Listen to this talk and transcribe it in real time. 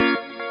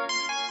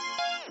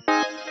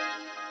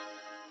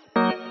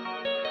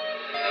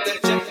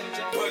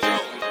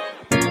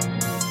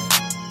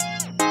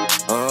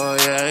Oh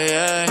yeah,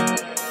 yeah.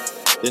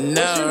 The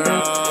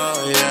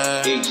narrow,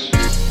 yeah.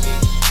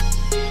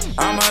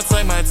 I'ma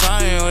take my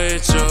time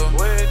with you.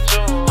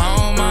 I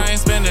don't mind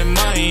spending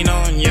money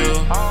on you.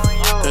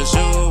 Cause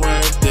you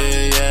worth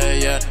it, yeah,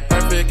 yeah.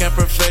 Perfect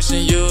imperfection,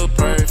 you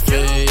perfect,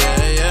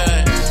 yeah,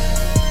 yeah.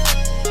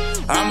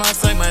 I'ma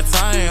take my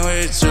time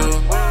with you.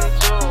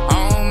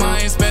 I don't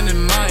mind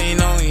spending money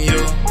on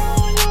you.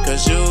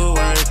 Cause you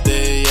worth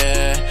it,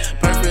 yeah.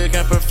 Perfect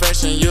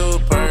imperfection, you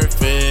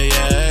perfect,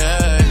 yeah,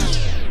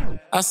 yeah.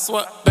 I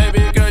swear, baby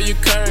girl, you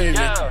curvy.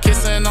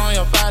 Kissing on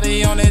your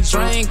body on that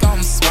drink,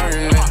 I'm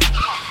swerving.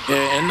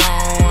 Yeah, and I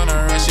don't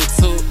wanna rush you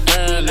too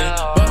early,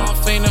 but I'm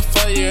feeling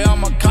for you,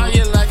 I'ma call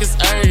you like it's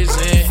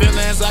urgent.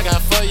 Feelings I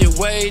got for you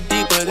way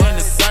deeper than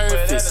the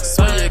surface.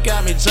 Swear you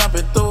got me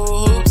jumping through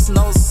hoops,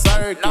 no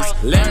circus.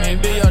 Let me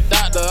be your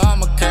doctor,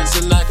 I'ma catch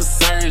you like a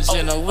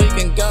surgeon. Or we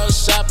can go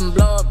shopping,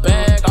 blow a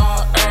bag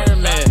on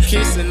Hermes.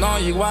 Kissing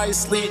on you while you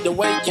sleep to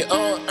wake you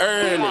up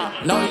early.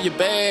 Know you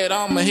bad,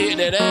 I'ma hit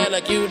that ass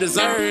like you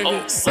deserve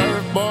it.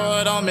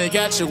 Surfboard on me,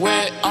 got you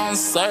wet on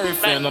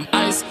surfing. I'm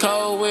ice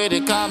cold with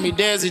it, call me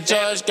Desi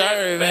George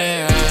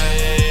Gervin.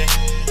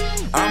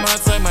 I'ma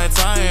take my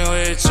time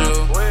with you.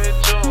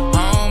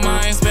 I don't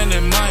mind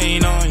spending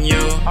money on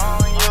you.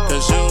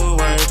 Cause you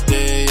worth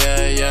it,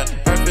 yeah, yeah.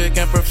 Perfect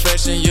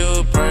imperfection,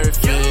 you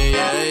perfect,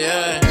 yeah,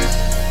 yeah.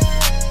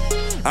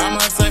 I'ma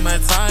take my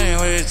time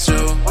with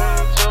you.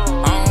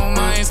 I don't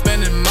mind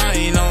spending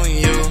money on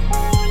you.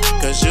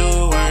 Cause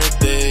you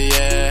worth it,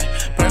 yeah.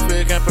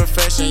 Perfect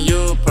imperfection,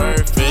 you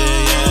perfect,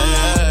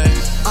 yeah.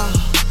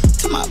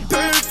 To my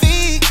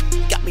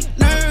perfect, got me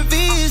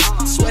nervous,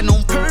 sweating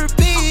on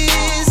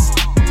purpose.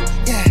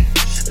 Yeah,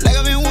 like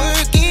I've been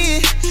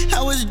working,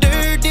 I was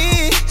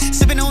dirty,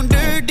 sipping on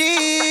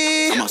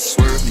dirty. I'ma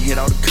swerve and hit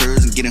all the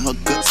curves and get in her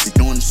guts, and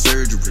doing the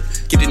surgery.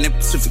 Getting that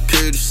Pacific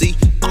courtesy,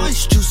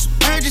 orange juice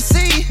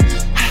emergency.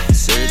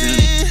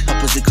 Surgery, her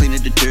pussy clean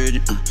and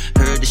detergent.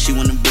 Heard that she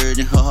want a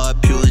virgin, her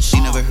heart pure and she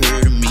never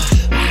heard of me.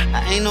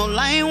 I ain't no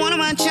lying, one of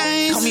my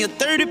chains. Call me a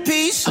 30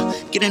 piece.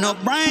 Getting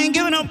up brain,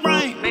 giving up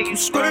brain. Make you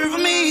swerve for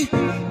me.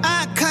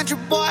 I country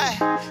boy,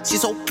 she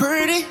so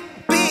pretty.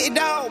 Big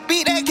dog,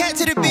 beat that cat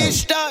to the bitch,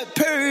 start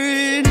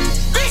purring.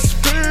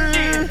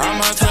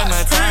 I'ma take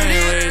my time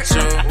with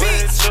you.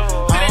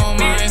 I don't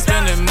mind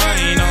spending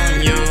money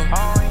on you.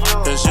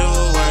 Cause you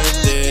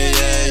worth it,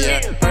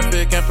 yeah, yeah.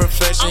 Perfect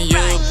imperfection, you